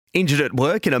Injured at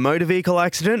work in a motor vehicle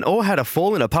accident or had a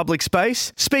fall in a public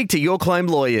space? Speak to Your Claim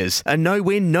Lawyers, a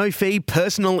no-win, no-fee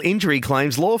personal injury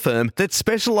claims law firm that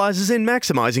specialises in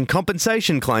maximising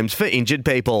compensation claims for injured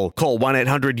people. Call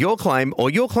 1-800-YOUR-CLAIM or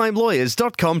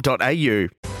yourclaimlawyers.com.au.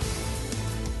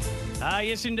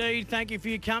 Yes, indeed. Thank you for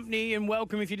your company and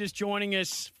welcome if you're just joining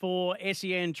us for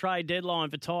SEN Trade Deadline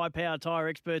for Tyre Power Tyre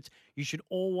Experts. You should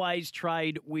always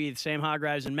trade with Sam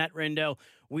Hargraves and Matt Rendell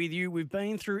with you. We've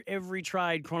been through every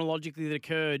trade chronologically that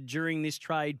occurred during this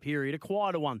trade period, a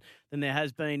quieter one than there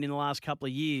has been in the last couple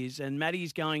of years. And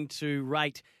Matty's going to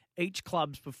rate each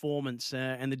club's performance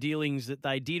and the dealings that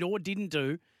they did or didn't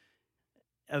do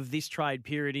of this trade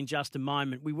period in just a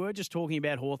moment. We were just talking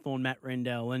about Hawthorn, Matt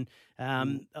Rendell, and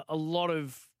a lot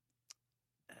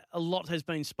has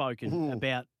been spoken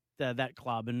about that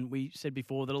club, and we said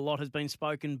before that a lot has been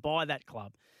spoken by that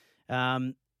club.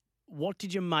 What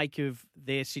did you make of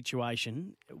their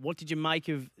situation? What did you make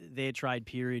of their trade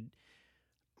period?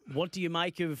 What do you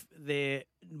make of their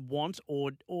want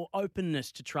or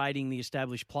openness to trading the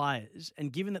established players?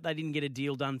 And given that they didn't get a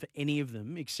deal done for any of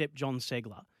them except John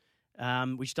Segler,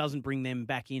 which doesn't bring them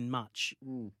back in much.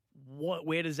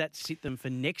 Where does that sit them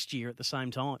for next year at the same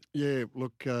time? Yeah,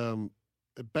 look,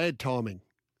 bad timing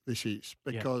this is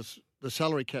because the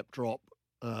salary cap drop,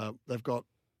 they've got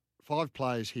 5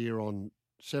 players here on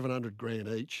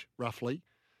 $700,000 each, roughly.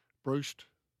 Bruce,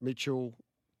 Mitchell,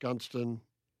 Gunston,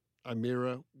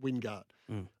 O'Meara, Wingard.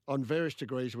 On various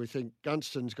degrees, we think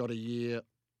Gunston's got a year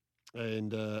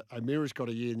and O'Meara's got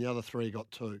a year and the other 3 got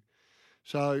 2.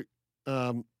 So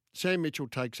Sam Mitchell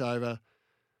takes over.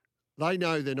 They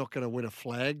know they're not going to win a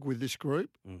flag with this group,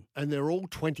 and they're all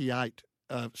 28.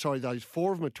 Those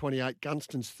 4 of them are 28.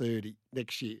 Gunston's 30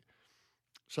 next year.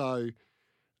 So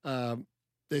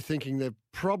they're thinking they've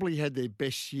probably had their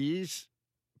best years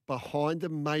behind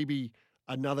them, maybe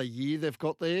another year they've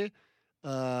got there,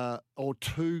 or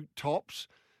 2 tops.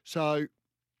 So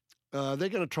they're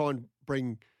going to try and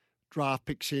bring draft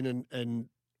picks in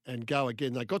and go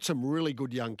again. They've got some really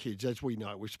good young kids, as we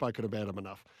know. We've spoken about them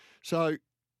enough. So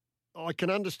I can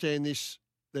understand this.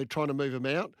 They're trying to move them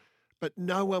out, but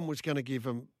no one was going to give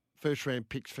them first-round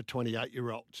picks for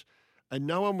 28-year-olds, and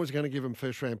no one was going to give them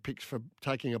first-round picks for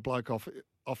taking a bloke off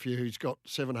you who's got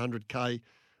 $700K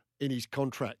in his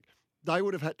contract. They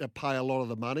would have had to pay a lot of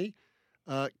the money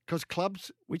because clubs...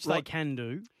 Which they can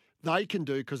do. They can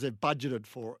do because they've budgeted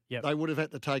for it. Yep. They would have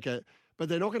had to take but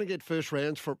they're not going to get first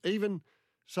rounds for even...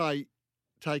 Say,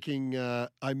 taking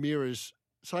O'Meara's,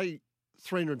 say,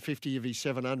 350 of his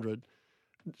 700,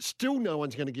 still no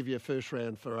one's going to give you a first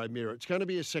round for O'Meara. It's going to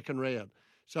be a second round.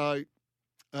 So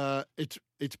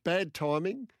it's bad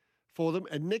timing for them,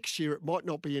 and next year it might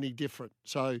not be any different.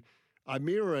 So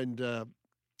O'Meara and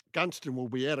Gunston will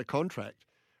be out of contract,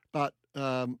 but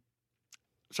so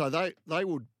they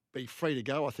would be free to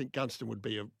go. I think Gunston would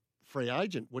be a free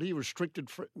agent. Would he? Restricted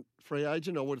free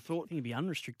agent, I would have thought. I think he'd be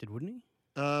unrestricted, wouldn't he?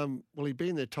 Well, he'd be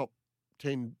in their top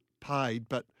 10 paid,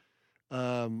 but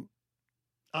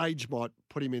age might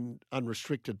put him in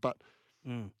unrestricted. But,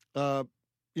 they're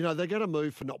going to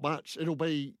move for not much. It'll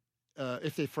be,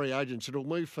 if they're free agents, it'll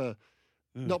move for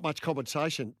not much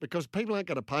compensation because people aren't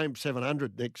going to pay him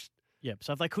 $700 next. Yep.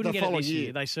 So if they couldn't get it this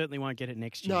year, they certainly won't get it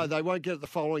next year. No, they won't get it the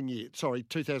following year. Sorry,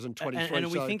 2023. And are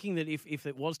we thinking that if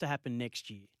it was to happen next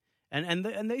year,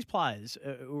 and these players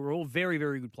who are all very,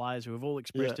 very good players who have all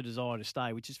expressed a desire to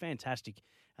stay, which is fantastic.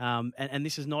 And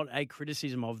this is not a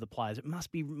criticism of the players. It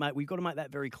must be, mate, we've got to make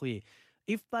that very clear.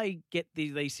 If they get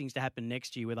these things to happen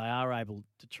next year where they are able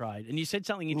to trade, and you said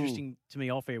something interesting to me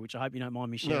off air, which I hope you don't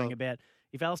mind me sharing about,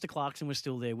 if Alistair Clarkson was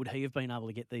still there, would he have been able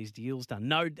to get these deals done?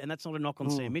 No, and that's not a knock on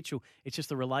Sam Mitchell. It's just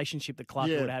the relationship that Clark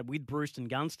would have had with Bruce and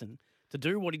Gunston to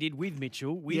do what he did with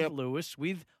Mitchell, with Lewis,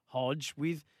 with Hodge,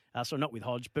 with... not with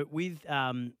Hodge, but with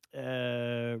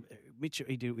Mitchell.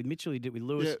 He did it with Mitchell. He did it with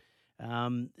Lewis. Yeah.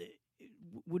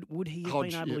 Would he have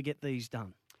been able to get these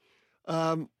done?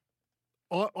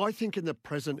 I think in the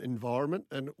present environment,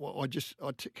 and I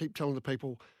keep telling the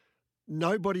people,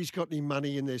 nobody's got any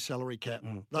money in their salary cap.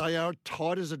 They are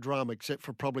tight as a drum, except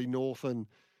for probably North and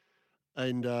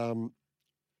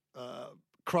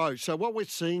Crows. So what we're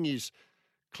seeing is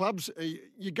clubs.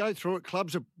 You go through it.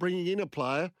 Clubs are bringing in a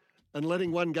player and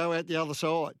letting one go out the other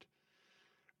side.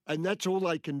 And that's all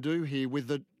they can do here with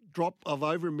the drop of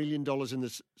over $1 million in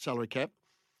the salary cap.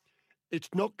 It's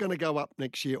not going to go up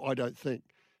next year, I don't think.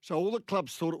 So all the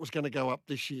clubs thought it was going to go up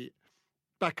this year,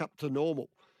 back up to normal,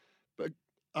 but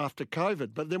after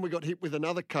COVID. But then we got hit with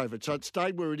another COVID. So it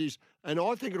stayed where it is. And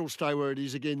I think it'll stay where it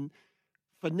is again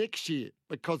for next year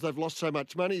because they've lost so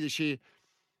much money this year.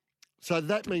 So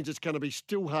that means it's going to be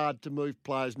still hard to move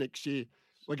players next year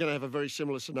we're going to have a very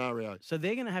similar scenario. So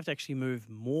they're going to have to actually move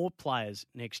more players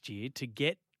next year to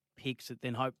get picks that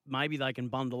then hope maybe they can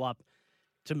bundle up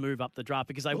to move up the draft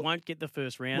because they won't get the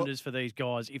first rounders for these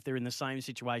guys if they're in the same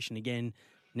situation again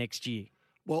next year.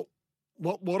 Well,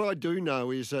 what I do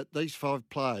know is that these 5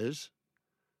 players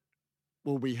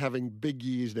will be having big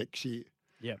years next year.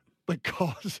 Yeah.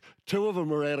 Because 2 of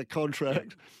them are out of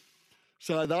contract.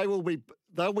 So they'll be,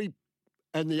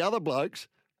 and the other blokes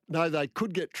know they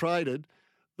could get traded.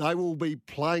 They will be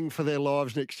playing for their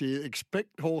lives next year.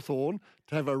 Expect Hawthorn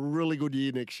to have a really good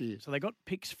year next year. So they got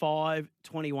picks 5,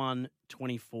 21,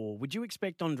 24. Would you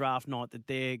expect on draft night that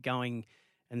they're going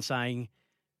and saying,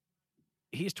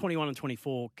 here's 21 and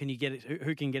 24. Can you get it?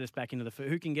 Who can get us back into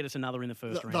who can get us another in the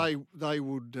first round? They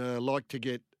would like to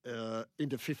get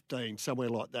into 15, somewhere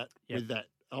like that with that.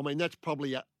 I mean, that's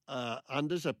probably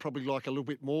unders. They probably like a little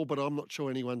bit more, but I'm not sure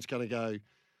anyone's going to go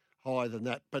higher than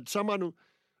that. But someone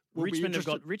Richmond have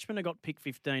got pick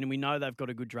 15, and we know they've got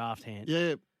a good draft hand.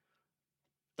 Yeah.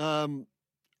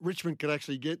 Richmond could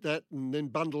actually get that and then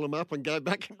bundle them up and go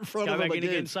back in front of them again. Go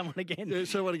back in someone again. Yeah,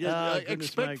 someone again.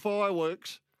 Expect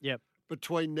fireworks. Yep.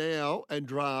 Between now and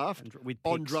draft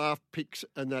on draft picks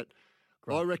and that.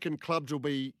 Great. I reckon clubs will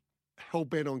be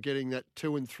hell-bent on getting that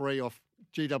 2 and 3 off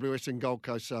GWS and Gold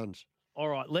Coast Suns. All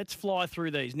right, let's fly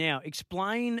through these. Now,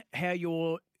 explain how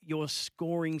your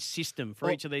scoring system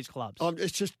for each of these clubs.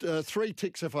 It's just 3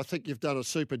 ticks if I think you've done a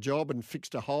super job and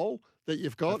fixed a hole that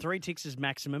you've got. 3 ticks is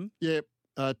maximum. Yeah.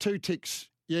 2 ticks,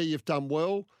 you've done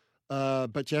well,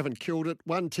 but you haven't killed it.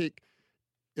 1 tick,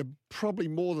 you probably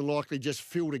more than likely just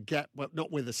filled a gap, but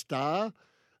not with a star.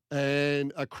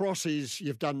 And a cross is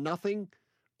you've done nothing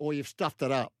or you've stuffed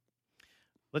it up.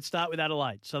 Let's start with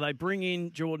Adelaide. So they bring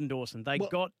in Jordan Dawson. They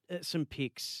got some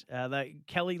picks.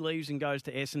 Kelly leaves and goes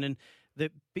to Essendon. The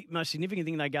most significant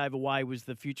thing they gave away was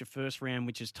the future first round,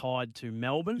 which is tied to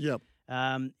Melbourne. Yep.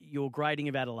 Your grading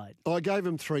of Adelaide. I gave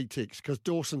him 3 ticks because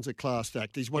Dawson's a class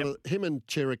act. He's one of him and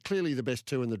Cher are clearly the best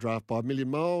 2 in the draft by a million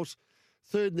miles.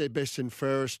 3rd in their best in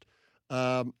Ferris,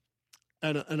 and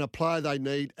a player they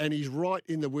need. And he's right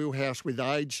in the wheelhouse with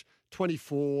age,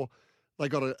 24. They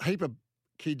got a heap of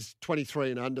kids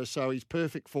 23 and under, so he's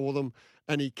perfect for them.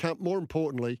 And more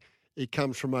importantly, he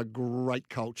comes from a great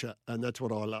culture, and that's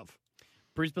what I love.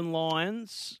 Brisbane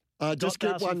Lions. Just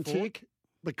get 1 tick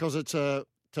because it's to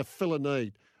fill a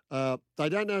need. They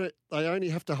don't know. They only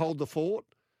have to hold the fort.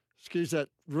 Excuse that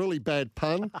really bad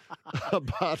pun,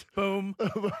 but boom.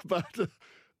 But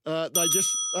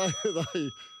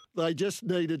they just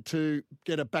needed to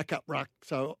get a backup ruck.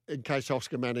 So in case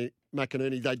Oscar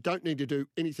McInerney, they don't need to do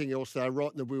anything else. They're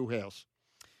right in the wheelhouse.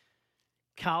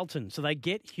 Carlton. So they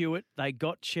get Hewitt. They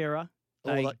got Chera.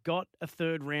 They got a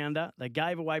 3rd rounder. They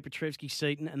gave away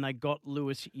Petrevski-Seton, and they got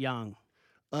Lewis Young.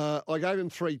 I gave him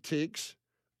 3 ticks.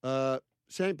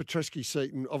 Sam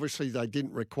Petrevski-Seton, obviously they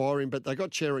didn't require him, but they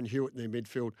got Cher and Hewitt in their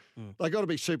midfield. They got to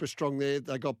be super strong there.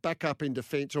 They got backup in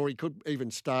defence, or he could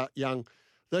even start Young.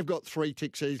 They've got 3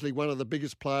 ticks easily, one of the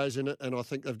biggest players in it, and I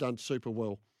think they've done super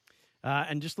well.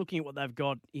 And just looking at what they've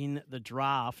got in the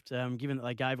draft, given that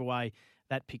they gave away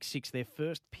that pick 6, their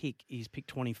first pick is pick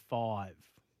 25.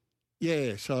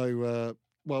 Yeah, so,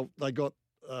 they got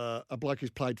a bloke who's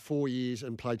played 4 years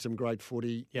and played some great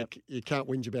footy. Yep. You can't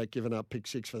whinge about giving up pick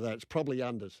 6 for that. It's probably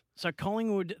unders. So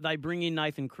Collingwood, they bring in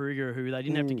Nathan Kruger, who they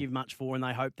didn't have to give much for, and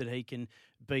they hope that he can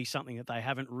be something that they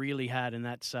haven't really had, and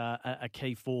that's a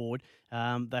key forward.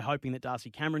 They're hoping that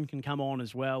Darcy Cameron can come on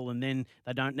as well, and then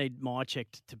they don't need Mychek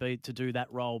to do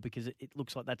that role because it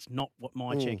looks like that's not what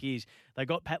Mychek is. They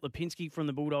got Pat Lipinski from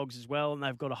the Bulldogs as well, and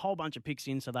they've got a whole bunch of picks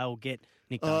in, so they'll get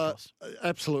Nick Daicos.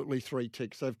 Absolutely 3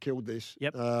 ticks. They've killed this.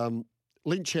 Yep.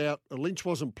 Lynch out. Lynch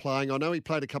wasn't playing. I know he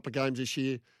played a couple of games this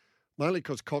year, mainly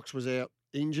because Cox was out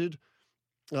injured.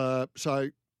 So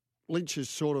Lynch is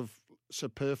sort of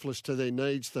superfluous to their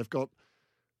needs. They've got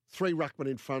 3 ruckmen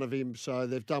in front of him, so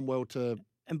they've done well to.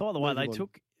 And by the way,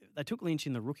 they took Lynch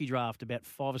in the rookie draft about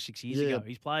 5 or 6 years ago.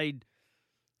 He's played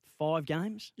 5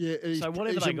 games. Yeah. So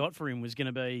whatever they got for him was going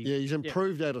to be. Yeah, he's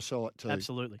improved out of sight too.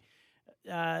 Absolutely.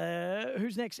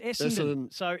 Who's next?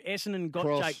 Essendon. So Essendon got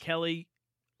Cross. Jake Kelly.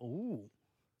 Ooh.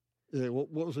 Yeah. What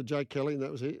was it? Jake Kelly, and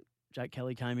that was it. Jake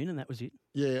Kelly came in, and that was it.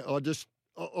 Yeah.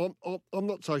 I'm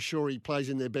not so sure he plays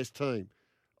in their best team.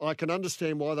 I can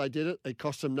understand why they did it. It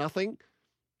cost them nothing,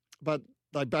 but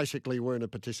they basically weren't a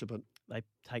participant. They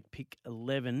take pick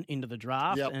 11 into the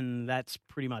draft, and that's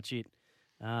pretty much it.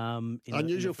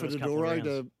 Unusual for Dodoro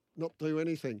to not do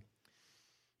anything.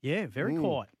 Yeah, very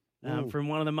quiet. From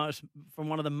one of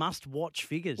the must-watch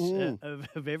figures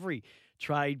of every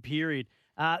trade period.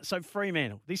 So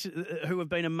Fremantle, this is who have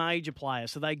been a major player.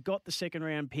 So they got the 2nd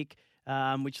round pick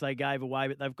which they gave away,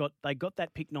 but they got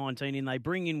that pick 19 in. They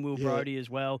bring in Will Brodie as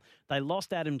well. They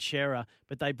lost Adam Chera,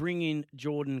 but they bring in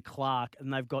Jordan Clark,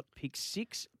 and they've got pick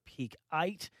 6, pick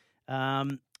 8.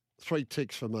 3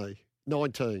 ticks for me.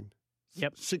 19.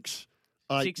 Yep. 6,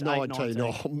 8, 19.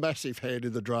 Oh, massive hand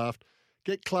in the draft.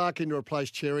 Get Clark in to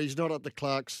replace Chera. He's not up to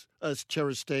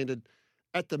Chera's standard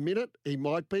at the minute. He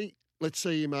might be. Let's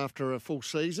see him after a full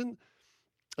season.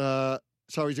 So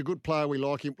he's a good player. We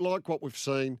like him, like what we've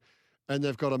seen, and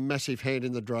they've got a massive hand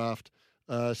in the draft.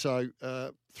 So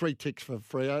 3 ticks for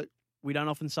Freo. We don't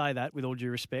often say that, with all due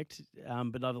respect,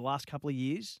 but over the last couple of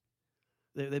years,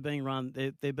 they're being run.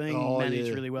 They're being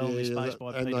managed really well in this space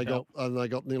by Peter Bell. And they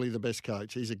got nearly the best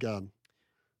coach. He's a gun.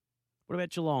 What about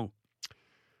Geelong?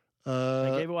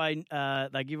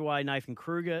 They give away Nathan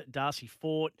Kruger, Darcy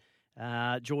Fort,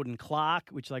 Jordan Clark,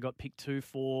 which they got pick 2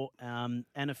 for, and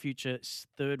a future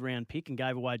 3rd round pick, and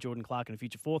gave away Jordan Clark and a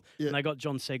future 4th. Yeah. And they got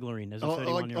John Segler in as a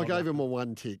 31-year-old. I gave him a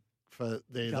 1 tick for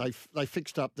there. Okay. They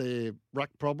fixed up their ruck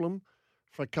problem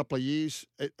for a couple of years.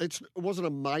 It wasn't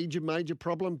a major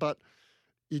problem, but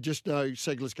you just know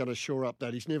Segler's going to shore up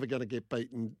that. He's never going to get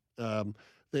beaten.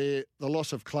 The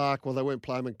loss of Clark, well, they weren't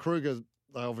playing him, and Kruger,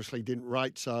 they obviously didn't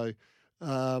rate. So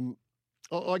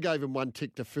I gave him 1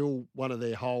 tick to fill one of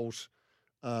their holes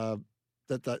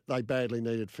that they badly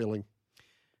needed filling.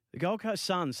 The Gold Coast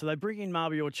Suns, so they bring in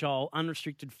Mabior Chol,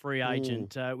 unrestricted free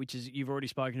agent, which is, you've already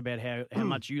spoken about how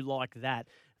much you like that.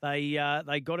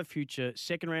 They got a future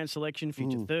 2nd round selection,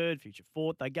 future 3rd, future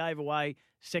 4th. They gave away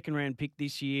 2nd round pick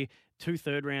this year, 2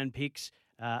 3rd round picks,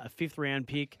 a 5th round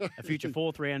pick, a future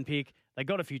 4th round pick. They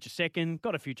got a future 2nd,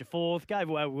 got a future 4th, gave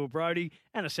away Will Brodie,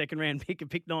 and a 2nd round pick, a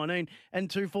pick 19, and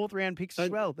 2 4th round picks as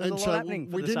well. There's a lot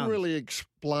happening for the Suns. We didn't really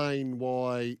explain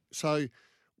why. So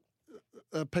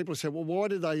people said, well, why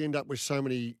did they end up with so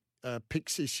many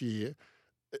picks this year?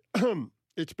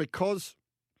 It's because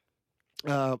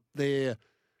their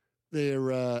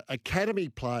academy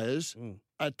players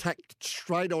attacked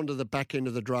straight onto the back end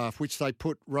of the draft, which they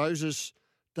put Roses,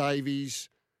 Davies,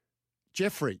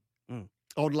 Jeffrey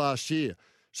on last year.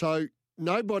 So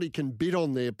nobody can bid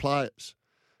on their players.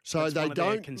 So That's they one of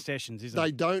don't their concessions, isn't they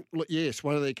it? don't. Yes,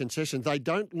 one of their concessions. They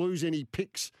don't lose any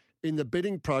picks in the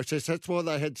bidding process. That's why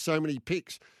they had so many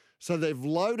picks. So they've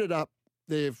loaded up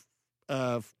their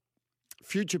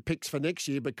future picks for next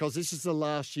year, because this is the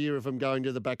last year of them going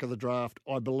to the back of the draft,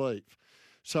 I believe.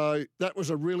 So that was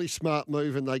a really smart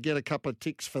move, and they get a couple of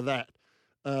ticks for that.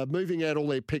 Moving out all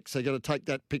their picks, they're going to take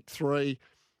that pick 3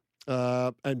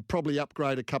 and probably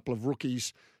upgrade a couple of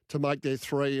rookies to make their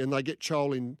 3, and they get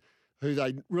Chol in, who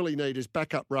they really need as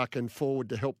backup ruck and forward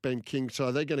to help Ben King.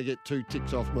 So they're going to get 2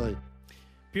 ticks off me.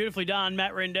 Beautifully done,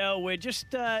 Matt Rendell. We're just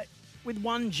with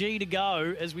 1 G to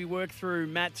go as we work through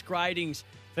Matt's gradings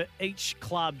for each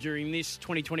club during this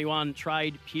 2021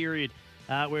 trade period.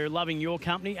 We're loving your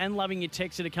company and loving your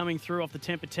texts that are coming through off the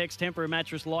Tempur text. Tempur, a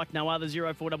mattress like no other.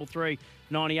 0433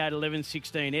 98 11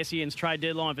 16. SEN's trade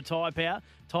deadline for Tyre Power.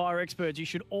 Tyre experts you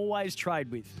should always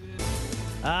trade with.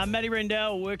 Matty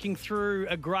Rendell working through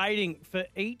a grading for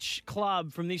each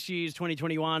club from this year's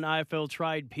 2021 AFL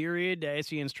trade period.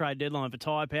 SEN's trade deadline for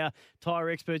Tyre Power. Tyre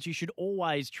experts you should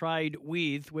always trade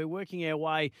with. We're working our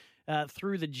way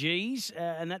through the Gs,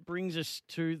 and that brings us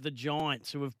to the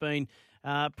Giants, who have been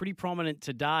pretty prominent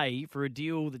today for a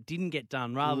deal that didn't get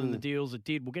done rather than the deals that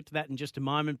did. We'll get to that in just a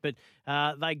moment, but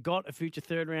they got a future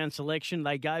 3rd round selection.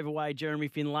 They gave away Jeremy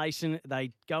Finlayson.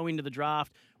 They go into the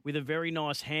draft with a very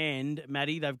nice hand,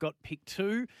 Matty. They've got pick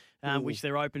 2, which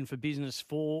they're open for business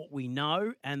for, we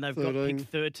know, and they've 13. Got pick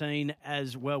 13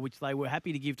 as well, which they were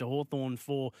happy to give to Hawthorn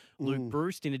for Luke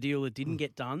Bruce in a deal that didn't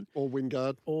get done. Or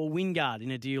Wingard in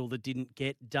a deal that didn't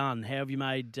get done. How have you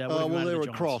made they're a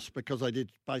cross, because they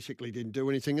basically didn't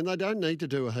do anything, and they don't need to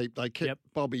do a heap. They kept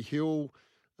Bobby Hill.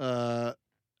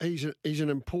 He's an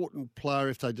important player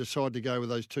if they decide to go with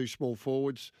those 2 small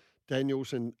forwards,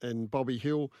 Daniels and Bobby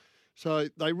Hill. So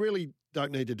they really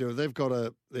don't need to do it. They've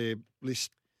got their list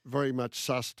very much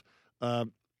sussed.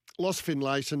 Lost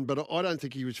Finlayson, but I don't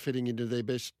think he was fitting into their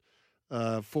best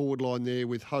forward line there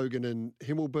with Hogan and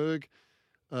Himmelberg.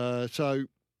 So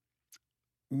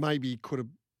maybe could have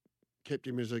kept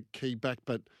him as a key back.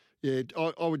 But, yeah,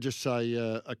 I would just say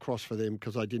a cross for them,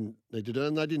 because they didn't need to do it,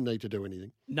 and they didn't need to do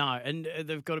anything. No, and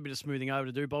they've got a bit of smoothing over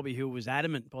to do. Bobby Hill was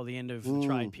adamant by the end of the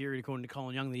trade period, according to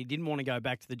Colin Young, that he didn't want to go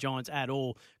back to the Giants at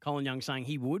all. Colin Young saying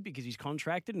he would, because he's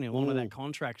contracted and he'll honour that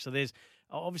contract. So there's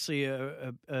obviously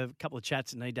a couple of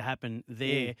chats that need to happen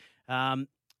there.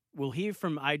 we'll hear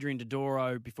from Adrian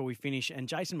Dodoro before we finish, and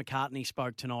Jason McCartney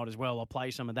spoke tonight as well. I'll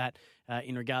play some of that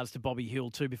in regards to Bobby Hill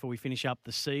too before we finish up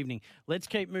this evening. Let's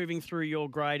keep moving through your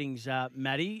gradings,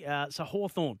 Matty. So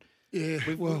Hawthorn. Yeah,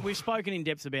 we've spoken in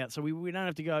depth about, so we don't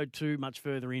have to go too much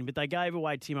further in, but they gave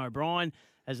away Tim O'Brien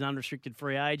as an unrestricted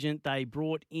free agent. They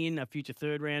brought in a future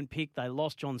third-round pick. They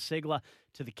lost John Segler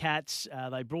to the Cats.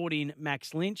 They brought in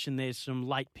Max Lynch, and there's some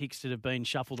late picks that have been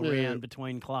shuffled around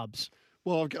between clubs.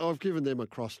 Well, I've given them a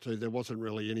cross too. There wasn't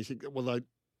really anything. Well,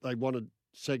 they wanted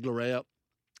Segler out,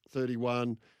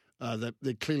 31.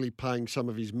 They're clearly paying some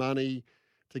of his money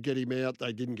to get him out.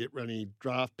 They didn't get any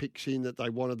draft picks in that they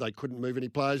wanted. They couldn't move any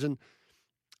players. And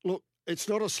look, it's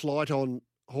not a slight on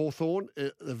Hawthorn,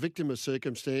 the victim of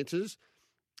circumstances.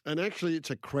 And actually, it's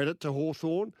a credit to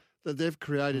Hawthorn that they've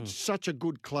created such a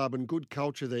good club and good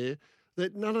culture there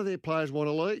that none of their players want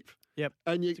to leave. Yep,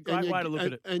 and it's a great way to look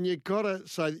at it. And you've got to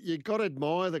say, you've got to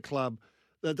admire the club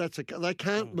that they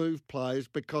can't move players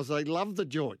because they love the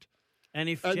joint. And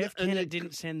if Jeff Kennett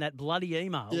didn't send that bloody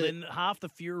email, then half the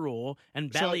furore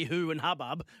and ballyhoo and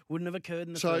hubbub wouldn't have occurred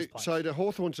in the first place. So the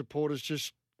Hawthorn supporters,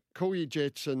 just call your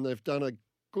jets, and they've done a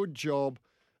good job,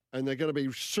 and they're going to be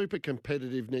super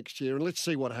competitive next year. And let's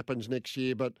see what happens next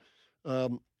year. But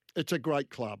it's a great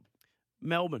club.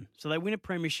 Melbourne. So they win a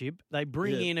premiership. They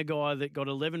bring in a guy that got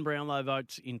 11 Brownlow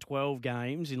votes in 12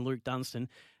 games in Luke Dunstan.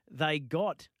 They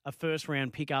got a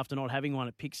first-round pick after not having one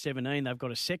at pick 17. They've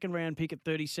got a second-round pick at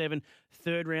 37,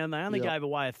 third round. They only gave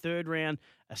away a third round,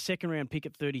 a second-round pick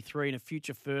at 33, and a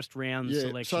future first-round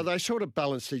selection. So they sort of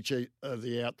balanced each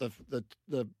other out.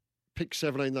 The pick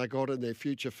 17 they got and their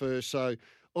future first. So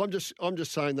I'm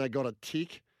just saying they got a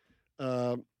tick,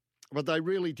 but they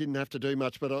really didn't have to do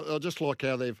much. But I just like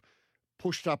how they've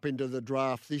pushed up into the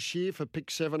draft this year for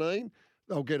pick 17.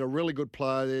 They'll get a really good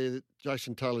player there.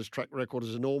 Jason Taylor's track record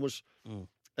is enormous.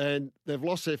 And they've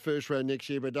lost their first round next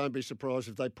year, but don't be surprised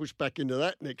if they push back into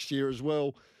that next year as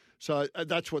well. So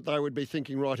that's what they would be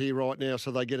thinking right here, right now,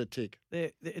 so they get a tick.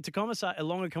 It's a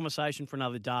longer conversation for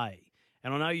another day.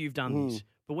 And I know you've done this,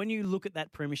 but when you look at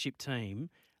that premiership team,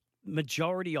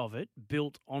 majority of it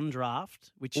built on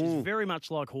draft, which is very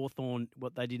much like Hawthorn,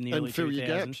 what they did in the early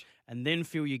 2000s, and then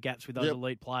fill your gaps with those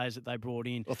elite players that they brought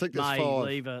in. I think there's May, 5.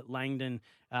 Lever, Langdon,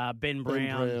 Ben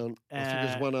Brown. I think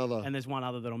there's one other. And there's one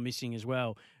other that I'm missing as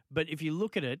well. But if you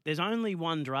look at it, there's only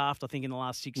one draft, I think, in the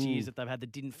last 6 years that they've had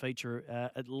that didn't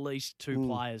feature at least 2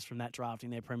 players from that draft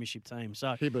in their premiership team.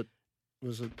 So Hibbert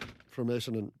was it from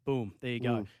Essendon. Boom, there you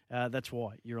go. That's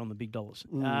why you're on the big dollars.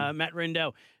 Matt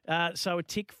Rendell. So a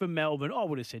tick for Melbourne. I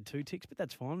would have said 2 ticks, but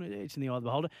that's fine. It's in the eye of the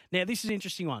beholder. Now, this is an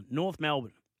interesting one. North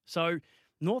Melbourne. So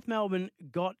North Melbourne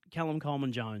got Callum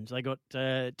Coleman-Jones. They got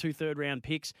 2 third-round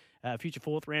picks, future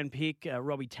fourth-round pick.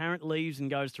 Robbie Tarrant leaves and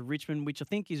goes to Richmond, which I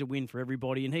think is a win for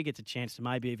everybody, and he gets a chance to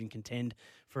maybe even contend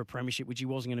for a premiership, which he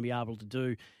wasn't going to be able to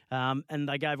do. And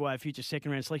they gave away a future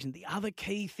second-round selection. The other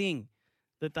key thing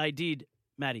that they did,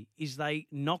 Matty, is they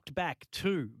knocked back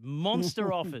 2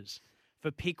 monster offers for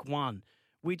pick 1,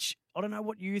 which I don't know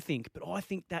what you think, but I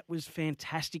think that was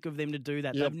fantastic of them to do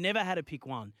that. They've never had a pick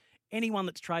 1. Anyone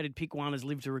that's traded pick 1 has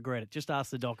lived to regret it. Just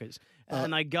ask the Dockers.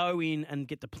 And they go in and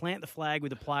get to plant the flag with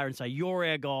the player and say, you're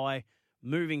our guy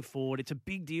moving forward. It's a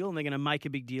big deal, and they're going to make a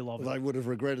big deal of it. They would have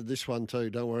regretted this one too.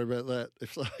 Don't worry about that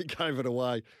if they gave it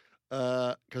away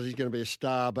because he's going to be a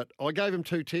star. But I gave him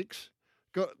 2 ticks.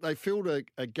 They filled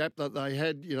a gap that they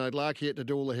had. You know, Larkey had to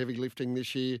do all the heavy lifting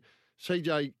this year.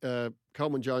 CJ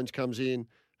Coleman-Jones comes in.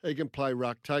 He can play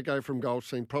ruck, take over from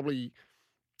Goldstein, probably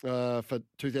for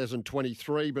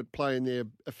 2023, but play in there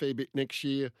a fair bit next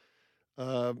year.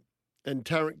 And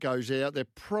Tarrant goes out. They're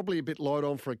probably a bit light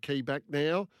on for a key back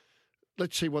now.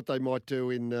 Let's see what they might do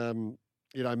in,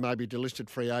 maybe delisted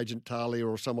free agent Talia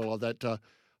or someone like that to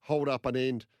hold up an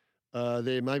end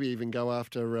there. Maybe even go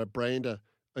after Brander.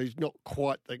 He's not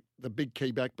quite the big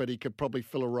key back, but he could probably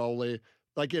fill a role there.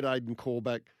 They get Aiden Call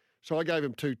back. So I gave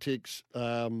him 2 ticks.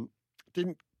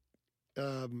 Didn't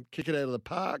kick it out of the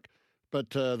park, but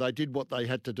they did what they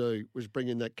had to do, was bring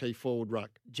in that key forward ruck.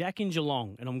 Jack in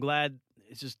Geelong, and I'm glad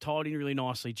it's just tied in really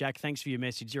nicely. Jack, thanks for your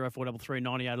message, 0433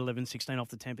 98 11 16 off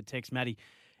the temper text. Matty,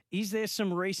 is there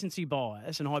some recency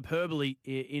bias and hyperbole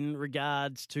in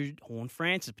regards to Horn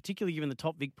Francis, particularly given the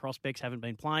top Vic prospects haven't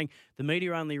been playing? The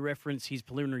media only reference his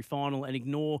preliminary final and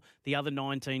ignore the other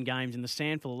 19 games in the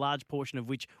SANFL, a large portion of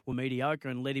which were mediocre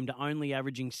and led him to only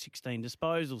averaging 16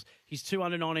 disposals. His 2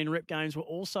 under-19 rep games were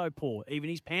also poor. Even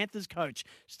his Panthers coach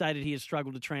stated he has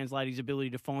struggled to translate his ability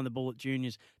to find the ball at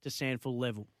juniors to SANFL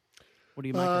level. What do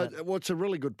you make of that? Well, it's a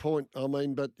really good point. I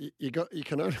mean, but you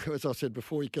can only, as I said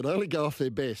before, you can only go off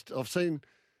their best. I've seen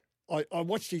I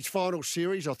watched his final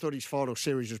series. I thought his final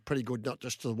series was pretty good, not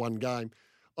just the one game.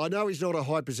 I know he's not a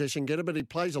high possession getter, but he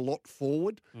plays a lot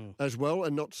forward as well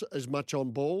and not as much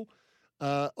on ball.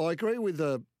 I agree with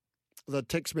the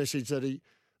text message that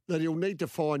he'll need to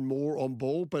find more on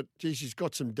ball, but, geez, he's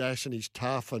got some dash and he's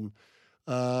tough. And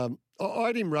I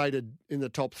had him rated in the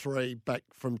top 3 back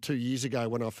from 2 years ago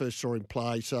when I first saw him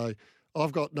play, so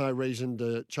I've got no reason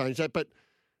to change that. But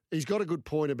he's got a good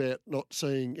point about not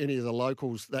seeing any of the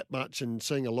locals that much and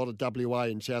seeing a lot of WA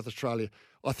in South Australia.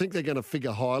 I think they're going to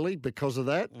figure highly because of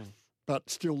that, but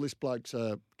still this bloke's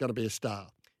going to be a star.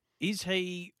 Is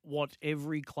he what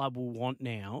every club will want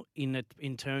now in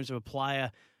terms of a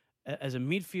player as a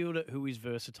midfielder who is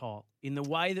versatile? In the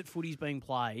way that footy's being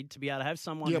played, to be able to have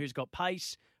someone who's got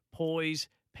pace, poise,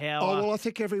 power. Oh, well, I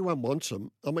think everyone wants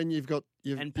them. I mean, you've got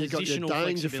your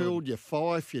Dangerfield, your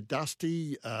Fife, your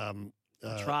Dusty,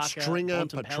 Stringer,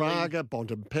 Petraga,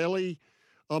 Bontempelli.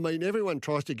 I mean, everyone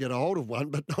tries to get a hold of one,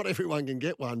 but not everyone can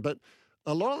get one. But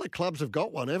a lot of the clubs have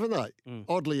got one, haven't they?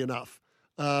 Oddly enough.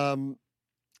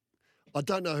 I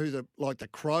don't know who the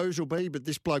Crows will be, but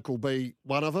this bloke will be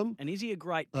one of them. And is he a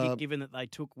great pick, given that they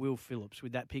took Will Phillips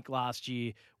with that pick last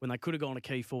year when they could have gone to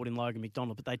Key Ford in Logan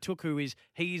McDonald, but they took he's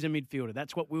a midfielder.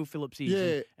 That's what Will Phillips is.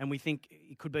 Yeah. And we think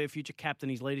he could be a future captain,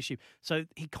 his leadership. So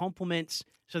he complements.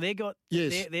 So they're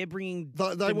bringing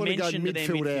they want to go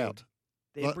midfield out.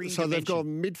 So they've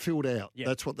gone midfield out. Yep.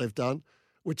 That's what they've done,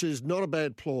 which is not a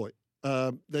bad ploy.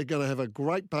 They're going to have a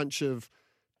great bunch of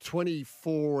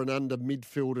 24 and under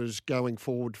midfielders going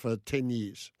forward for 10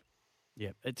 years.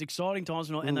 Yeah, it's exciting times,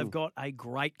 and they've got a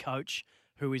great coach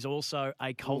who is also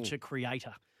a culture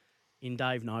creator in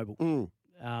Dave Noble.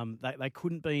 They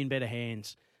couldn't be in better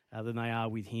hands than they are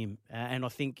with him. And I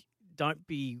think don't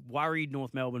be worried,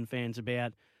 North Melbourne fans,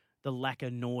 about the lack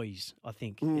of noise. I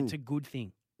think it's a good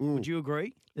thing. Would you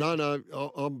agree? No,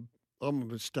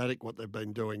 I'm ecstatic what they've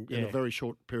been doing in a very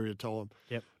short period of time.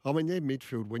 Yep. I mean, their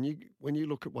midfield, when you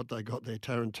look at what they got there,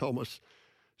 Taron Thomas,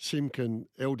 Simkin,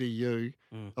 LDU,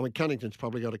 I mean, Cunnington's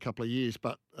probably got a couple of years,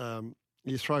 but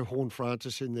you throw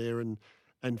Horne-Francis in there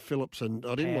and Phillips, and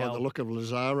I didn't mind the look of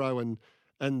Lazaro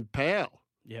and Powell.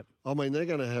 Yep. I mean, they're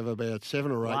going to have about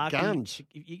 7 or 8 guns.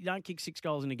 You don't kick 6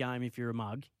 goals in a game if you're a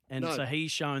mug. And so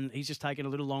he's just taken a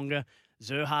little longer.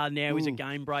 Zerhard now is a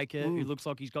game breaker who looks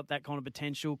like he's got that kind of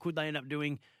potential. Could they end up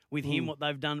doing with him what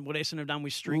they've done, what Essendon have done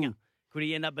with Stringer? Could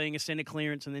he end up being a centre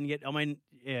clearance and then get? I mean,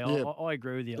 I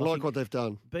agree with you. I like what they've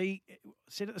done.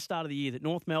 Said at the start of the year that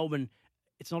North Melbourne,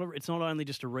 it's not only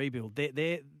just a rebuild.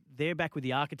 They're back with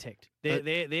the architect.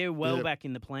 They're well back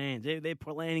in the plans. They're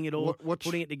planning it all,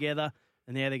 putting it together,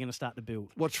 and now they're going to start to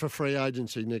build. Watch for free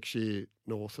agency next year,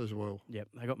 North as well. Yep,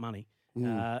 they got money.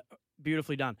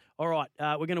 Beautifully done. All right,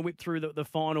 we're going to whip through the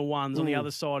final ones on the other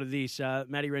side of this.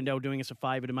 Matty Rendell doing us a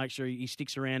favour to make sure he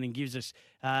sticks around and gives us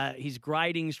his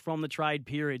gradings from the trade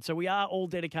period. So we are all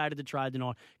dedicated to trade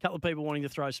tonight. A couple of people wanting to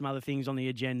throw some other things on the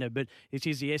agenda, but this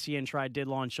is the SEN Trade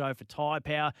Deadline show for Tyre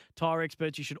Power. Tyre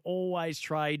experts you should always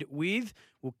trade with.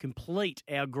 We'll complete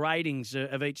our gradings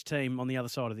of each team on the other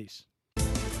side of this.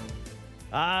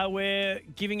 We're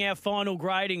giving our final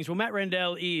gradings. Well, Matt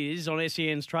Rendell is on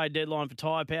SEN's Trade Deadline for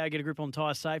Tyre Power. Get a grip on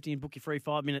tyre safety and book your free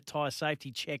 5-minute tyre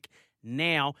safety check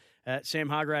now. Sam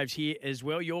Hargraves here as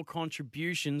well. Your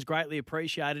contributions greatly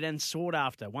appreciated and sought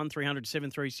after. 1300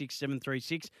 736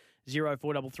 736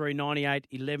 0433 98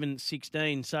 11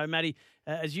 16. So, Matty,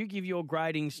 as you give your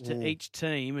gradings to each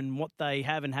team and what they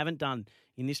have and haven't done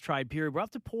in this trade period, we're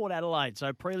up to Port Adelaide.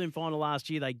 So, prelim final last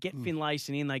year, they get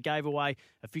Finlayson in. They gave away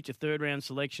a future third-round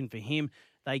selection for him.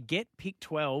 They get pick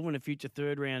 12 and a future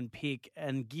third-round pick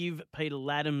and give Peter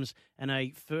Laddams and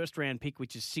a first-round pick,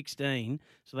 which is 16.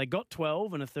 So they got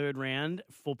 12 and a third round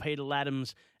for Peter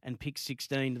Laddams and pick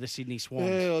 16 to the Sydney Swans.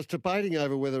 Yeah, I was debating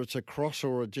over whether it's a cross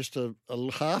or just a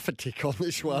half a tick on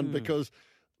this one because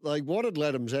they wanted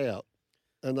Laddams out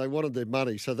and they wanted their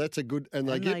money. So that's a good... And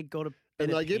they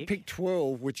get pick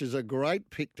 12, which is a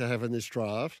great pick to have in this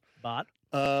draft. But...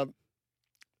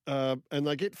 and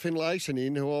they get Finlayson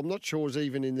in, who I'm not sure is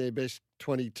even in their best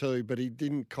 22, but he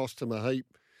didn't cost them a heap.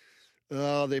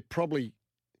 They're probably...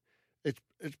 It's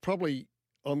probably...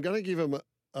 I'm going to give them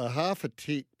a half a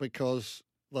tick because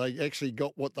they actually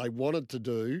got what they wanted to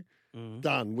do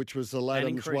done, which was the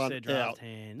Laddams one out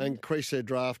and increase their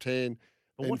draft hand.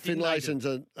 But and Finlayson's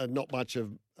are not much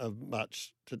of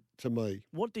much to me.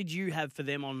 What did you have for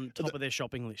them on top of their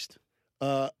shopping list?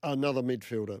 Another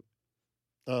midfielder.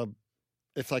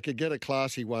 If they could get a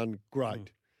classy one,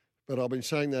 great. But I've been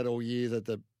saying that all year that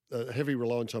the heavy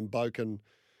reliance on Boken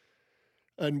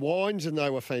and Wines, and they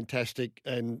were fantastic.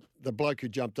 And the bloke who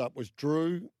jumped up was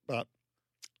Drew, but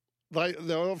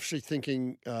they're obviously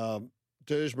thinking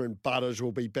Dersma and Butters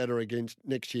will be better against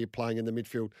next year playing in the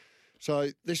midfield. So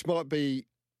this might be,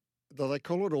 do they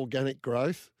call it organic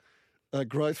growth?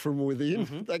 Growth from within.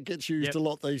 Mm-hmm. That gets used a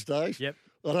lot these days. Yep.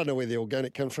 I don't know where the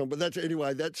organic comes from, but that's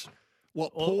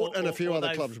what Port and a few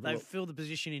other clubs have They've filled the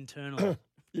position internally.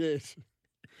 Yes.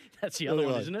 That's the other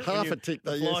one, isn't it? Half a tick,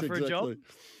 though, yes, for exactly. A job?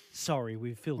 Sorry,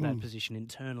 we've filled that position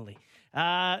internally.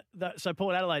 So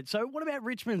Port Adelaide. So what about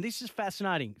Richmond? This is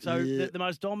fascinating. So the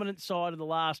most dominant side of the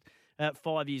last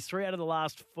 5 years. Three out of the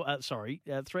last 5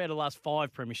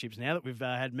 premierships now that we've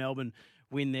had Melbourne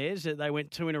win theirs. They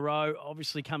went 2 in a row.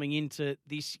 Obviously, coming into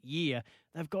this year,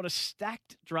 they've got a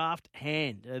stacked draft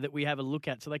hand that we have a look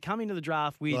at. So they come into the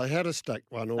draft with... They had a stacked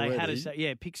one already. They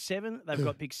had pick 7. They've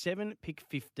got pick 7, pick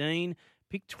 15,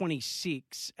 pick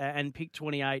 26, and pick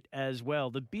 28 as well.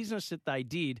 The business that they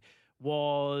did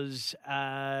was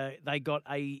they got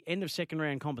a end of second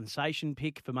round compensation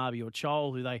pick for Mabior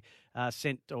Chol, who they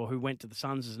who went to the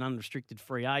Suns as an unrestricted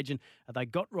free agent. They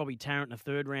got Robbie Tarrant in a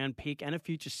third round pick and a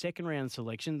future second round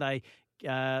selection. They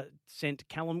sent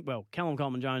Callum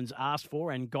Coleman-Jones asked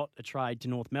for and got a trade to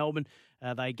North Melbourne.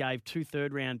 They gave 2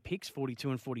 third round picks,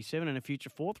 42 and 47, and a future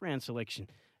fourth round selection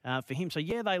for him. So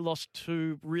they lost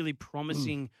 2 really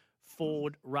promising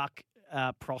forward ruck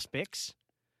prospects.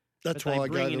 That's why I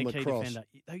gave them a cross. Defender.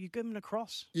 You give them a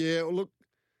cross? Yeah, well, look,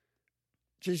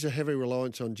 geez, a heavy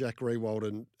reliance on Jack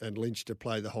Riewoldt and Lynch to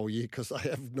play the whole year because they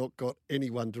have not got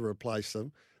anyone to replace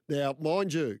them. Now,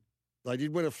 mind you, they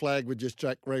did win a flag with just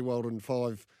Jack Riewoldt and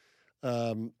 5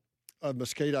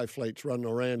 mosquito fleets running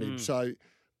around him, so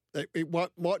it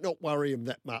might not worry him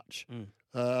that much.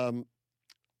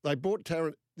 They bought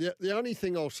Tarrant. The only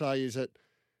thing I'll say is that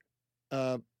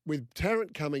with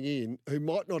Tarrant coming in, who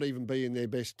might not even be in their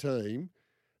best team,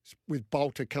 with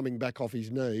Bolter coming back off his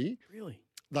knee, really,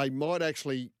 they might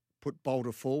actually put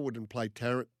Bolter forward and play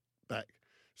Tarrant back.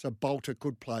 So Bolter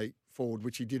could play forward,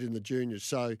 which he did in the juniors.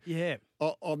 So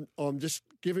I'm just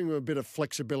giving him a bit of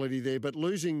flexibility there, but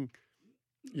losing,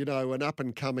 an up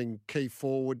and coming key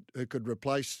forward who could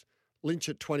replace Lynch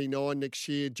at 29 next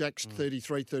year, Jack's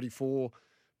 33, 34,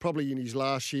 probably in his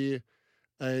last year,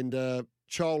 and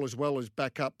Chol as well as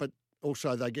back up, but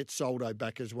also they get Soldo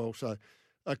back as well. So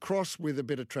a cross with a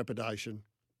bit of trepidation.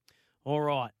 All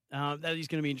right. That is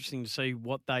going to be interesting to see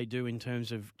what they do in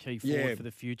terms of key forward for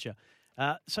the future.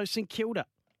 So St Kilda,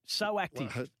 so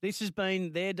active. Well, this has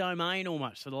been their domain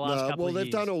almost for the last couple of years. Well,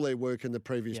 they've done all their work in the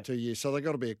previous 2 years, so they've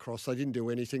got to be a cross. They didn't do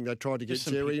anything. They tried to get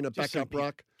Jerry in a backup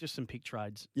ruck. Just some pick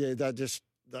trades. Yeah,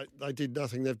 they did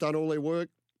nothing. They've done all their work.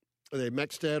 They're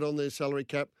maxed out on their salary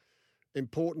cap.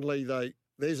 Importantly,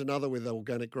 there's another with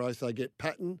organic growth. They get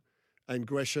Patton and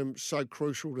Gresham, so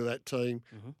crucial to that team,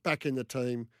 back in the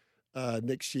team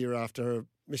next year after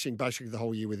missing basically the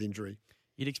whole year with injury.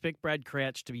 You'd expect Brad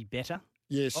Crouch to be better?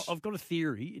 Yes. I've got a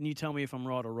theory, and you tell me if I'm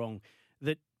right or wrong,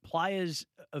 that players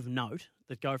of note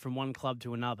that go from one club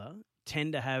to another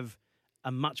tend to have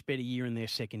a much better year in their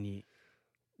second year.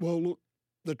 Well, look,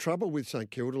 the trouble with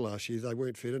St Kilda last year, they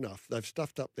weren't fit enough. They've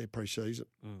stuffed up their pre-season,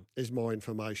 is my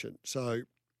information. So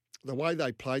the way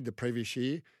they played the previous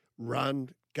year, run,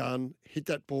 gun, hit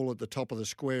that ball at the top of the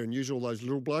square and use all those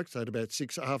little blokes, they had about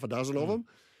half a dozen of them,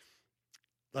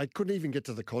 they couldn't even get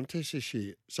to the contest this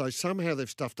year. So somehow they've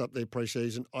stuffed up their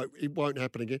pre-season. It won't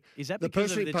happen again. Is that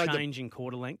because of the change in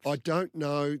quarter length? I don't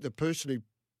know. The person who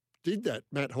did that,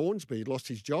 Matt Hornsby, lost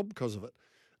his job because of it.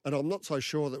 And I'm not so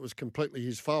sure that was completely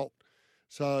his fault.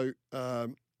 So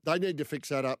they need to fix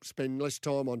that up, spend less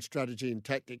time on strategy and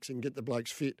tactics and get the blokes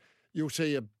fit. You'll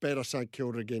see a better St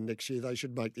Kilda again next year. They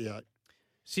should make the 8.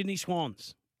 Sydney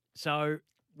Swans. So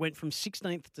went from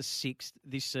 16th to 6th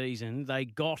this season. They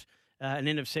got an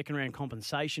end of second round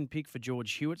compensation pick for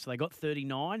George Hewitt. So they got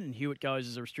 39 and Hewitt goes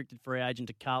as a restricted free agent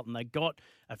to Carlton. They got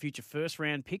a future first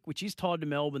round pick, which is tied to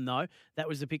Melbourne though. That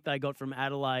was the pick they got from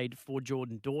Adelaide for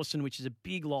Jordan Dawson, which is a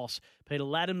big loss. Peter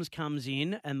Laddams comes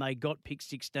in and they got pick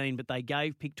 16, but they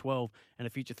gave pick 12 and a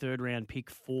future third round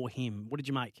pick for him. What did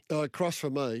you make? Cross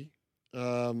for me.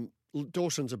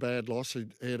 Dawson's a bad loss. He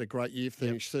had a great year,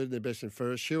 finished third in their best and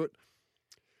fairest. Hewitt,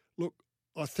 look,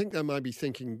 I think they may be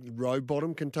thinking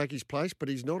Rowbottom can take his place, but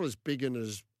he's not as big and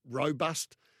as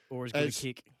robust or as good a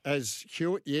kick as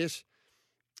Hewitt. Yes,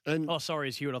 and as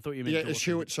Hewitt. I thought you meant Dawson. As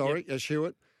Hewitt. Sorry, as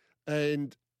Hewitt,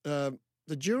 and the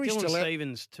jury's Dylan still out.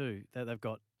 Stevens too. That they've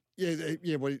got.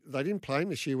 Yeah. Well, they didn't play him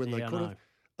this year when they could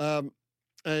have,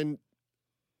 and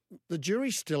the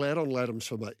jury's still out on Laddams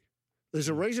for me. There's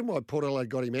a reason why Port Adelaide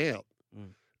got him out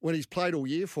when he's played all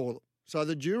year for them. So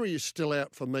the jury is still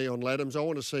out for me on Laddams. I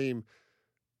want to see him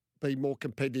be more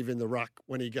competitive in the ruck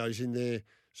when he goes in there,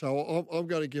 So I'm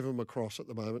going to give them a cross at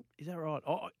the moment. Is that right?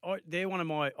 They're one of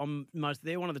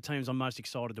they're one of the teams I'm most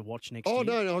excited to watch next Oh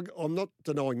year. no, I'm not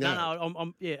denying that.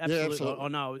 No, absolutely. I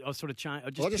know. I sort of changed. I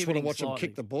just want to watch them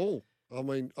kick the ball. I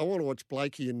mean, I want to watch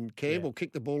Blakey and Campbell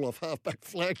kick the ball off half-back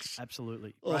flags.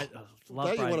 Absolutely. Oh, Love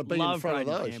don't you want to be in front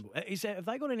of those? Campbell. Have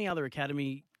they got any other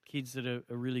academy kids that are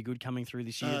really good coming through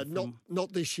this year?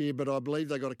 Not this year, but I believe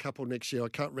they got a couple next year. I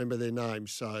can't remember their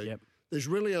names. So there's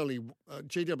really only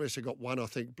GWS have got one, I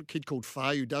think, a kid called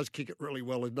Fay who does kick it really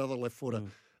well, another left footer,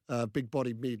 big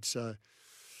body mid. So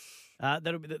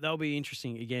that'll be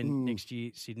interesting again next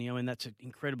year, Sydney. I mean, that's an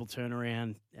incredible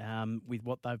turnaround with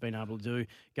what they've been able to do,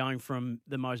 going from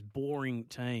the most boring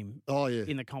team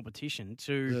in the competition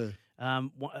to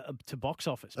box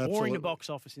office. Absolutely. Boring to box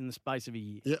office in the space of a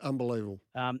year. Yeah, unbelievable.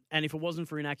 And if it wasn't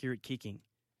for inaccurate kicking,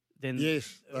 then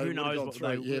who knows what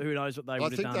they would have done. I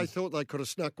think they thought they could have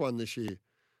snuck one this year,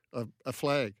 a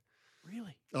flag.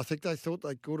 Really? I think they thought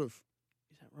they could have.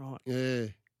 Is that right? Yeah,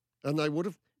 and they would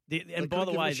have. And by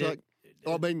the way,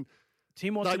 I mean,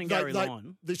 Tim Watson and Gary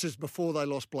Lyon. This is before they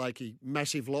lost Blakey,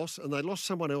 massive loss, and they lost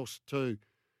someone else too.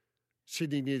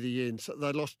 Sydney near the end, so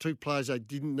they lost two players they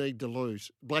didn't need to lose.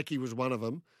 Blakey was one of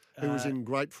them, who was in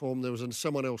great form. There was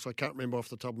someone else I can't remember off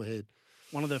the top of my head.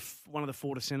 One of the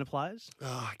Forder centre players.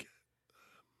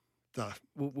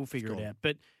 We'll figure it out.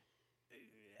 But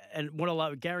and what I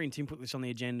love, Gary and Tim put this on the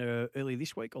agenda earlier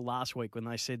this week or last week when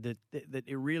they said that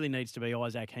it really needs to be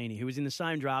Isaac Heaney, who was in the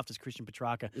same draft as Christian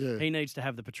Petrarca. Yeah. He needs to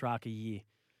have the Petrarca year.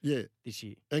 Yeah, this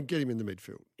year, and get him in the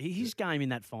midfield. His game in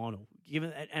that final, we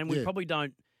probably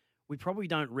don't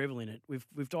revel in it.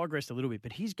 We've digressed a little bit,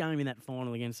 but his game in that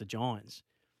final against the Giants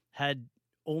had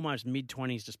almost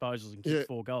mid-20s disposals and kicked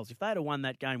 4 goals. If they had won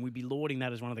that game, we'd be lauding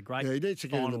that as one of the great. Yeah, he needs to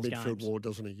get in the midfield games. war,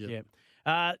 doesn't he?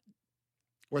 Yeah.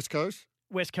 West Coast.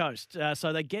 West Coast.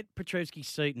 So they get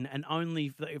Petrevski-Seton and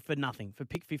only for nothing, for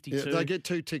pick 52. Yeah, they get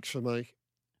 2 ticks for me.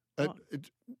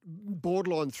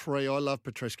 Borderline 3. I love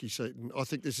Petrevski-Seton. I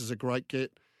think this is a great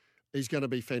get. He's going to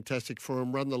be fantastic for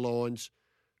him. Run the lines,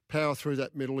 power through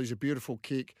that middle. He's a beautiful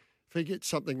kick. If he gets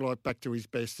something like back to his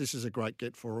best, this is a great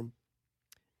get for him.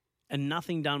 And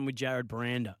nothing done with Jared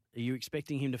Brander. Are you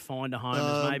expecting him to find a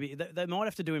home? Maybe they might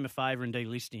have to do him a favour and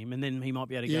delist him, and then he might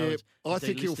be able to go. I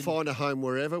think he'll find a home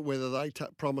wherever, whether they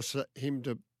promise him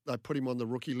they put him on the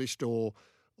rookie list or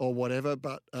whatever.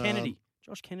 But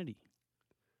Josh Kennedy,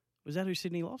 was that who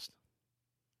Sydney lost?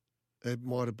 It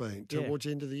might have been towards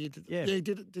the end of the year. Yeah,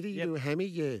 did he do a hammy?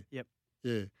 Yeah. Yep.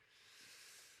 Yeah.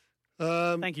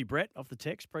 Thank you, Brett, off the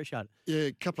text. Appreciate it. Yeah,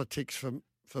 a couple of ticks for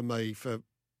me for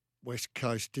West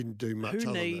Coast. Didn't do much.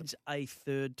 Who needs a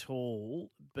third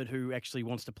tall, but who actually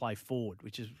wants to play forward,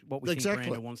 which is what we think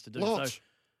Brander wants to do. Lots.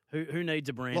 So who needs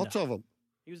a Brander? Lots of them.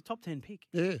 He was a top 10 pick.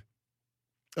 Yeah.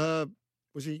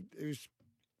 Was he? He was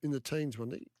in the teens,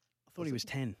 wasn't he? I thought he was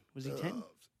 10. Was he 10?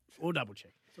 We'll double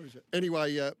check.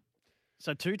 Anyway.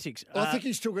 So 2 ticks. I think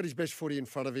he's still got his best footy in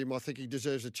front of him. I think he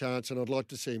deserves a chance, and I'd like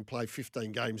to see him play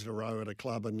 15 games in a row at a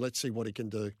club, and let's see what he can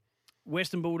do.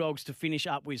 Western Bulldogs to finish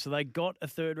up with. So they got a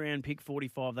third-round pick,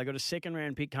 45. They got a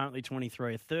second-round pick, currently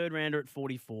 23. A third-rounder at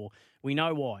 44. We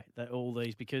know why, all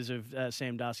these, because of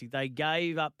Sam Darcy. They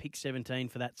gave up pick 17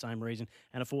 for that same reason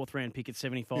and a fourth-round pick at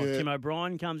 75. Yeah. Tim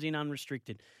O'Brien comes in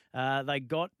unrestricted. They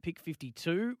got pick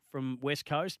 52 from West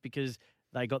Coast because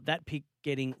they got that pick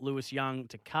getting Lewis Young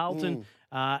to Carlton,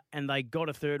 and they got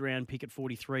a third-round pick at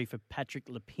 43 for Patrick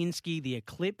Lipinski, the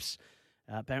Eclipse.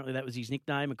 Apparently that was his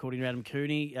nickname, according to Adam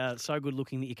Cooney. So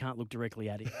good-looking that you can't look directly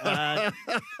at him.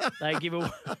 They give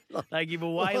away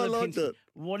Lipinski.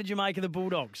 What did you make of the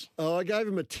Bulldogs? Oh, I gave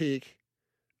him a tick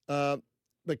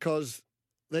because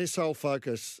their sole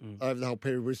focus over the whole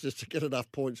period was just to get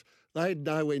enough points. They had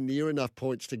nowhere near enough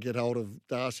points to get hold of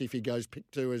Darcy if he goes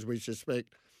pick 2, as we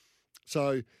suspect.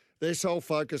 So their sole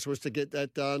focus was to get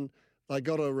that done. They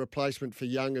got a replacement for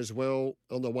Young as well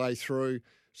on the way through.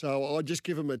 So I just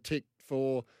give them a tick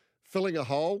for filling a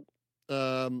hole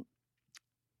in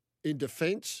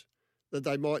defence that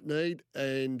they might need.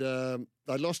 And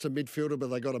they lost a midfielder, but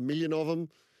they got 1 million of them.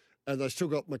 And they still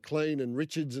got McLean and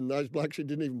Richards and those blokes who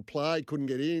didn't even play, couldn't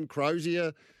get in,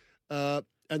 Crozier. And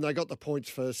they got the points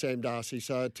for Sam Darcy.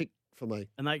 So a tick for me.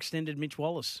 And they extended Mitch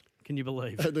Wallace. Can you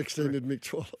believe? And extended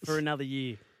Mitch Wallace. For another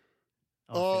year.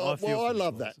 I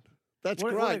love that. That's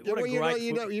great.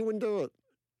 You wouldn't do it.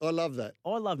 I love that.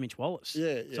 I love Mitch Wallace.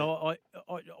 Yeah. So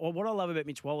what I love about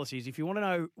Mitch Wallace is if you want to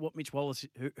know what Mitch Wallace,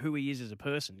 who he is as a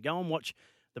person, go and watch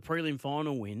the prelim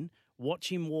final win.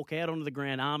 Watch him walk out onto the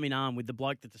ground arm in arm with the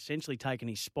bloke that's essentially taken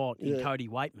his spot in Cody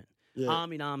Waitman. Yeah.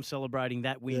 Arm in arm celebrating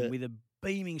that win with a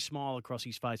beaming smile across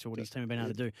his face for what his team have been able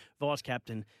to do. Vice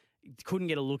captain. couldn't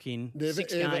get a look in. Never,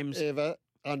 6 ever, games. ever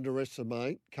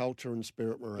underestimate culture and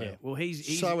spirit morale. Yeah, well,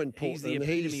 he's so important. He's the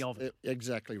epitome of it.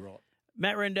 Exactly right.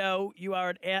 Matt Rendell, you are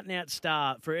an out-and-out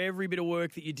star. For every bit of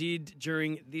work that you did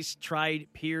during this trade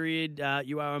period,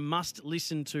 you are a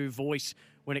must-listen-to voice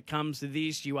when it comes to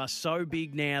this. You are so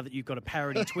big now that you've got a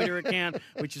parody Twitter account,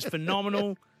 which is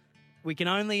phenomenal. We can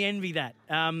only envy that.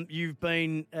 You've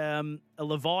been a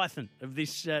leviathan of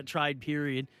this trade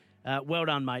period. Well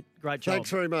done, mate. Great job. Thanks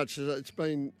very much. It's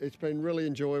been really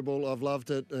enjoyable. I've loved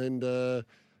it, and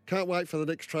can't wait for the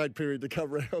next trade period to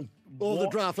come around. Or the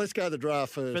draft. Let's go to the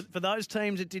draft first. For those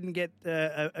teams that didn't get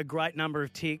a great number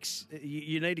of ticks,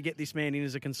 you need to get this man in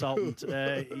as a consultant.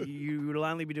 You will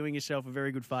only be doing yourself a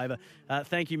very good favour.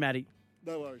 Thank you, Matty.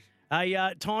 No worries. Hey,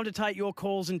 time to take your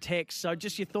calls and texts. So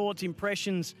just your thoughts,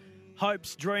 impressions,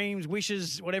 hopes, dreams,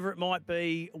 wishes, whatever it might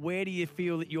be. Where do you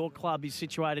feel that your club is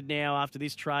situated now after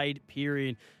this trade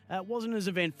period? It wasn't as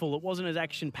eventful. It wasn't as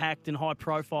action-packed and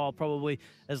high-profile probably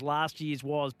as last year's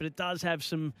was, but it does have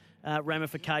some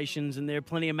ramifications, and there are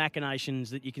plenty of machinations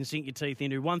that you can sink your teeth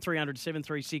into. 1300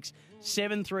 736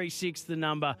 736 the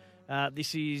number.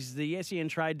 This is the SEN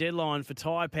trade deadline for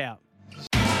Tyre Power.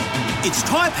 It's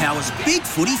Tyre Power's Big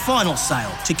Footy Final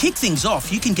Sale. To kick things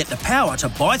off, you can get the power to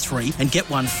buy 3 and get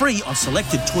 1 free on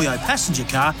selected Toyo passenger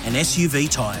car and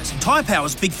SUV tyres. Tyre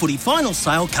Power's Big Footy Final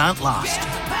Sale can't last.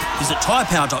 Visit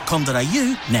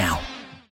tyrepower.com.au now.